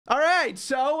All right,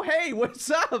 so hey,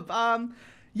 what's up?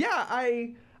 Yeah,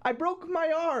 I broke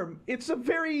my arm. It's a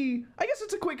very, I guess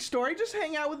it's a quick story. Just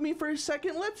hang out with me for a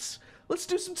second. Let's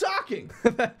do some talking.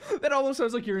 That almost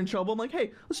sounds like you're in trouble. I'm like,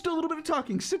 hey, let's do a little bit of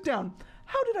talking. Sit down.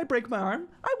 How did I break my arm?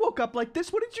 I woke up like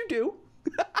this. What did you do?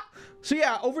 So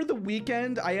yeah, over the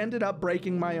weekend, I ended up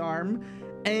breaking my arm,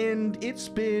 and it's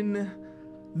been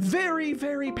very,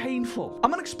 very painful. I'm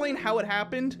gonna explain how it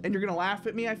happened, and you're gonna laugh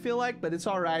at me, I feel like, but it's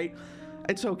all right.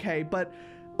 It's okay. But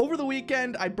over the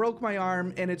weekend, I broke my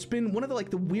arm, and it's been one of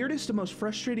the weirdest and most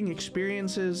frustrating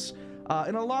experiences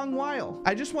in a long while.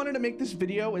 I just wanted to make this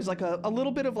video as like a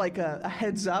little bit of like a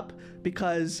heads up,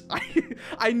 because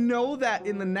I know that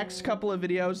in the next couple of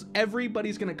videos,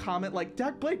 everybody's gonna comment like,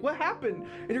 Dakblake, what happened?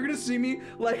 And you're gonna see me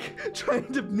like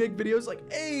trying to make videos like,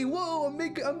 hey, whoa,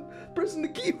 I'm pressing the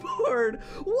keyboard.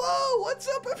 Whoa, what's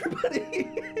up, everybody?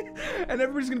 And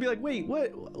everybody's gonna be like, wait,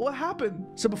 what happened?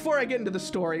 So before I get into the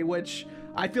story, which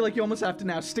I feel like you almost have to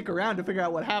now stick around to figure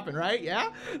out what happened, right?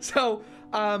 Yeah? So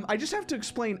I just have to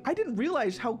explain, I didn't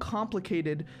realize how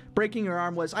complicated breaking your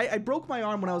arm was. I broke my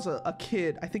arm when I was a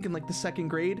kid, I think in like the 2nd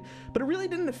grade, but it really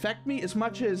didn't affect me as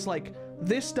much as like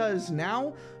this does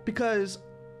now, because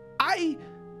I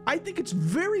think it's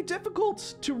very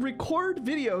difficult to record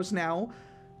videos now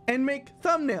and make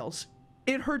thumbnails.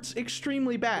 It hurts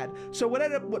extremely bad. So what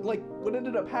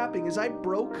ended up happening is I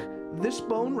broke this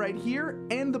bone right here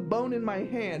and the bone in my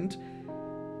hand,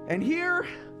 and here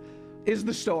is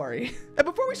the story. And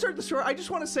before we start the story, I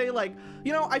just want to say, like,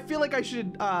 you know, I feel like I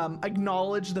should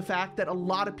acknowledge the fact that a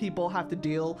lot of people have to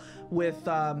deal with,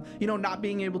 you know, not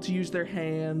being able to use their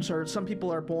hands, or some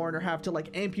people are born or have to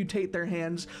like amputate their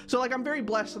hands. So like, I'm very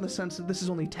blessed in the sense that this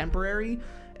is only temporary,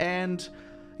 and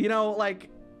you know, like,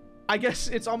 I guess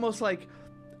it's almost like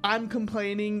I'm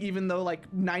complaining even though like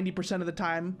 90% of the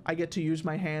time I get to use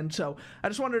my hand. So I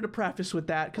just wanted to preface with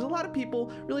that, because a lot of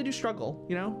people really do struggle,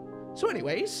 you know? So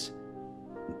anyways,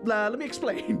 let me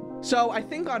explain. So I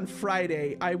think on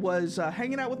Friday I was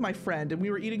hanging out with my friend, and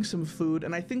we were eating some food,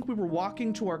 and I think we were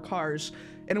walking to our cars,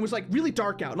 and it was like really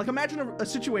dark out. Like, imagine a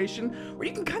situation where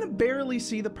you can kind of barely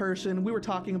see the person. We were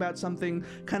talking about something,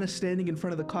 kind of standing in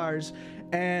front of the cars,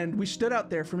 and we stood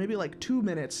out there for maybe like 2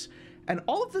 minutes, and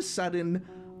all of a sudden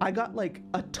I got like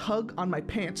a tug on my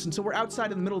pants. And so we're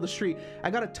outside in the middle of the street. I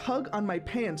got a tug on my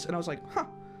pants, and I was like, huh,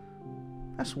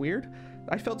 that's weird.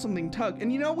 I felt something tug.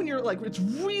 And you know, when you're like, it's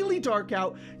really dark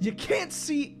out, you can't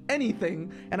see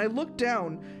anything. And I looked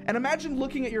down, and imagine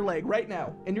looking at your leg right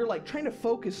now, and you're like trying to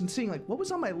focus and seeing like, what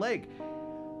was on my leg?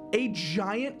 A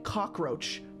giant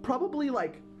cockroach, probably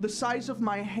like the size of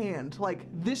my hand, like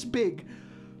this big,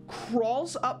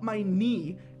 crawls up my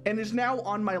knee and is now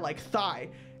on my like thigh.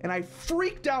 And I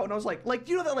freaked out, and I was like,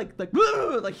 you know that like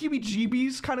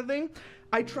heebie-jeebies kind of thing?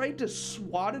 I tried to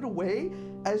swat it away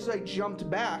as I jumped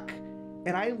back,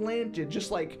 and I landed just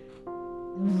like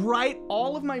right,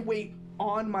 all of my weight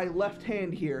on my left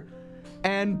hand here,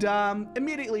 and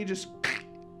immediately just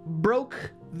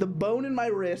broke the bone in my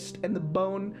wrist and the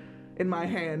bone in my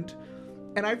hand.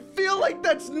 And I feel like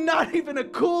that's not even a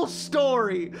cool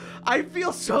story. I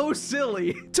feel so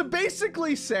silly to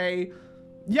basically say,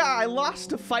 yeah, I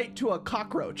lost a fight to a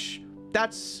cockroach.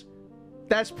 That's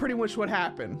pretty much what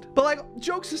happened. But like,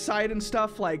 jokes aside and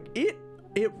stuff, like it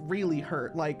really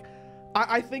hurt. Like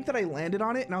I think that I landed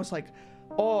on it, and I was like,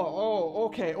 oh,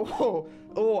 okay,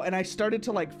 oh, and I started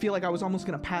to like feel like I was almost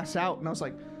gonna pass out, and I was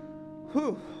like,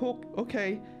 whew,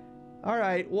 okay, all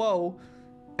right, whoa.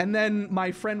 And then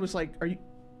my friend was like,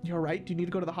 you all right? Do you need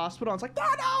to go to the hospital? I was like,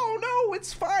 no,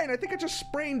 it's fine. I think I just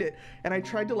sprained it. And I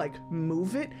tried to like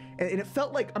move it, and it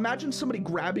felt like, imagine somebody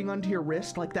grabbing onto your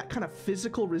wrist, like that kind of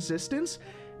physical resistance.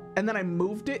 And then I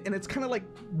moved it, and it's kind of like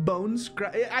bones.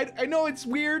 I know it's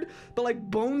weird, but like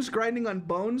bones grinding on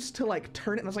bones to like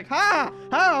turn it. And I was like,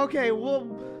 okay, well,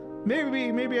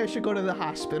 maybe I should go to the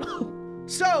hospital.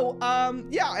 So,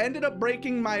 yeah, I ended up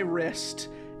breaking my wrist.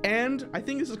 And I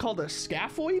think this is called a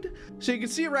scaphoid. So you can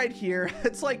see it right here.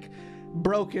 It's like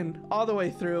broken all the way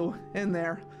through in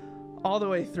there, all the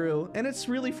way through. And it's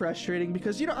really frustrating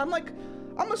because, you know,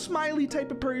 I'm a smiley type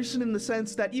of person in the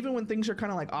sense that even when things are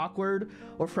kind of like awkward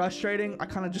or frustrating, I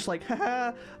kind of just like,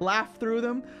 laugh through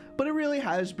them. But it really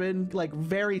has been like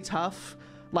very tough.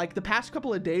 Like the past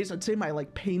couple of days, I'd say my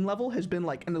like pain level has been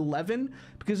like an 11,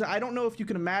 because I don't know if you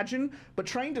can imagine, but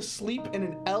trying to sleep in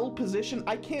an L position,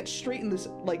 I can't straighten this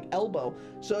like elbow.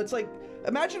 So it's like,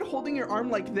 imagine holding your arm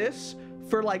like this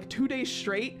for like 2 days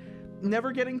straight,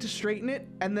 never getting to straighten it,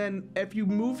 and then if you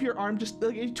move your arm, just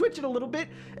like you twitch it a little bit,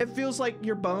 it feels like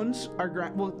your bones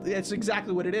are well, it's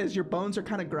exactly what it is. Your bones are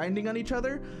kind of grinding on each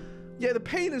other. Yeah, the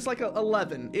pain is like a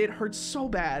 11. It hurts so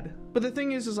bad. But the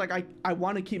thing is like I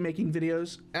want to keep making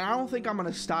videos, and I don't think I'm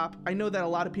gonna stop. I know that a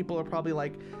lot of people are probably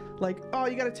like, oh,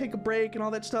 you gotta take a break and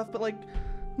all that stuff, but like,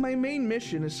 my main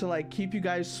mission is to like keep you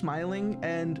guys smiling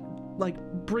and like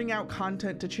bring out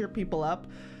content to cheer people up.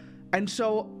 And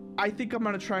so I think I'm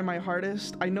gonna try my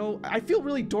hardest. I know I feel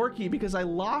really dorky because I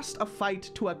lost a fight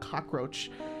to a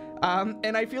cockroach.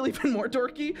 And I feel even more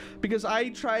dorky because I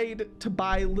tried to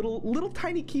buy little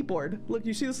tiny keyboard. Look,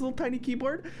 you see this little tiny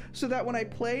keyboard? So that when I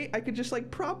play, I could just like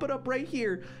prop it up right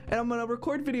here, and I'm gonna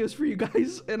record videos for you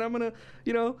guys, and I'm gonna,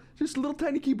 you know, just a little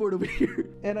tiny keyboard over here.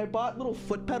 And I bought little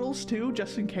foot pedals too,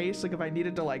 just in case, like if I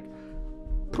needed to like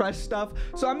press stuff.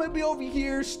 So I'm gonna be over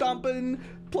here stomping,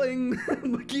 playing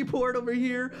the keyboard over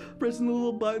here, pressing the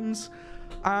little buttons.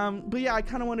 But yeah, I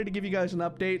kind of wanted to give you guys an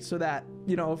update so that,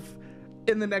 you know, if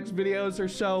in the next videos or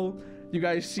so you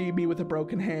guys see me with a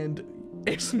broken hand,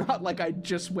 it's not like I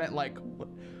just went like,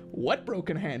 what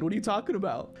broken hand? What are you talking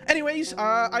about? Anyways,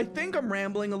 I think I'm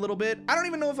rambling a little bit. I don't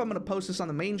even know if I'm gonna post this on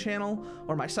the main channel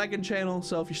or my second channel,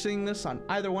 so if you're seeing this on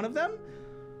either one of them,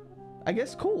 I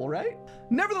guess cool, right?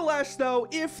 Nevertheless though,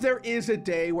 if there is a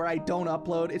day where I don't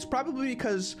upload, it's probably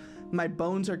because my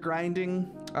bones are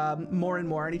grinding more and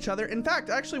more on each other. In fact,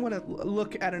 I actually want to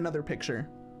look at another picture.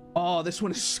 Oh, this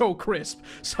one is so crisp.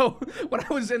 So when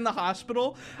I was in the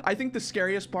hospital, I think the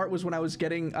scariest part was when I was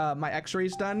getting my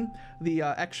x-rays done. The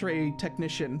x-ray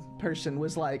technician person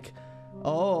was like,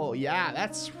 oh yeah,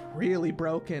 that's really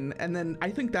broken. And then I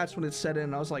think that's when it set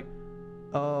in. I was like,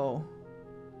 oh,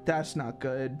 that's not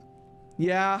good.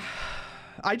 Yeah,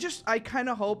 I kind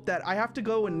of hope that I have to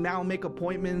go and now make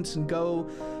appointments and go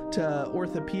to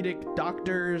orthopedic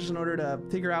doctors in order to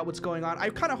figure out what's going on. I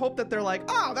kind of hope that they're like,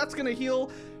 oh, that's gonna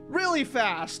heal really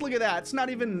fast. Look at that. It's not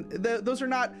even, those are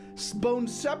not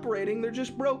bones separating. They're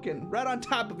just broken right on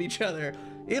top of each other.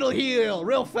 It'll heal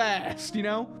real fast, you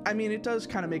know? I mean, it does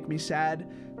kind of make me sad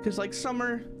because like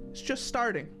summer is just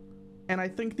starting. And I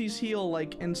think these heal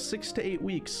like in 6 to 8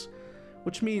 weeks,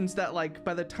 which means that like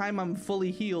by the time I'm fully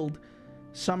healed,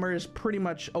 summer is pretty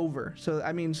much over. So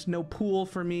that means no pool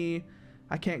for me.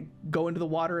 I can't go into the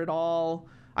water at all.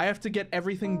 I have to get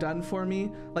everything done for me.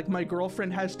 Like my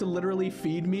girlfriend has to literally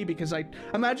feed me because I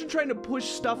imagine trying to push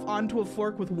stuff onto a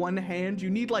fork with one hand. You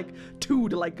need like 2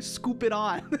 to like scoop it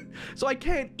on. So I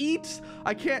can't eat,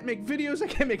 I can't make videos, I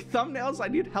can't make thumbnails. I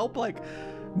need help like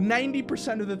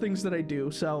 90% of the things that I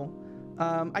do. So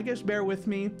I guess bear with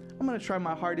me. I'm gonna try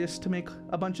my hardest to make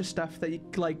a bunch of stuff that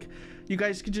you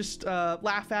guys could just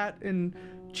laugh at and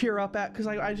cheer up at, because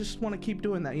I just want to keep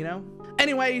doing that, you know?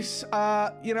 Anyways,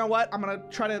 you know what? I'm gonna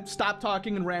try to stop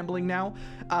talking and rambling now.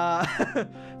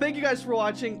 Thank you guys for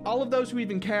watching. All of those who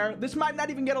even care. This might not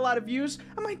even get a lot of views.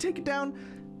 I might take it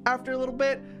down after a little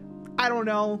bit. I don't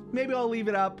know. Maybe I'll leave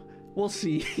it up. We'll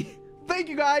see. Thank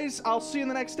you guys. I'll see you in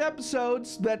the next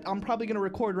episodes that I'm probably gonna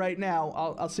record right now.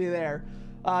 I'll see you there.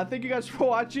 Thank you guys for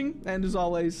watching, and as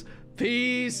always,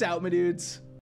 peace out, my dudes.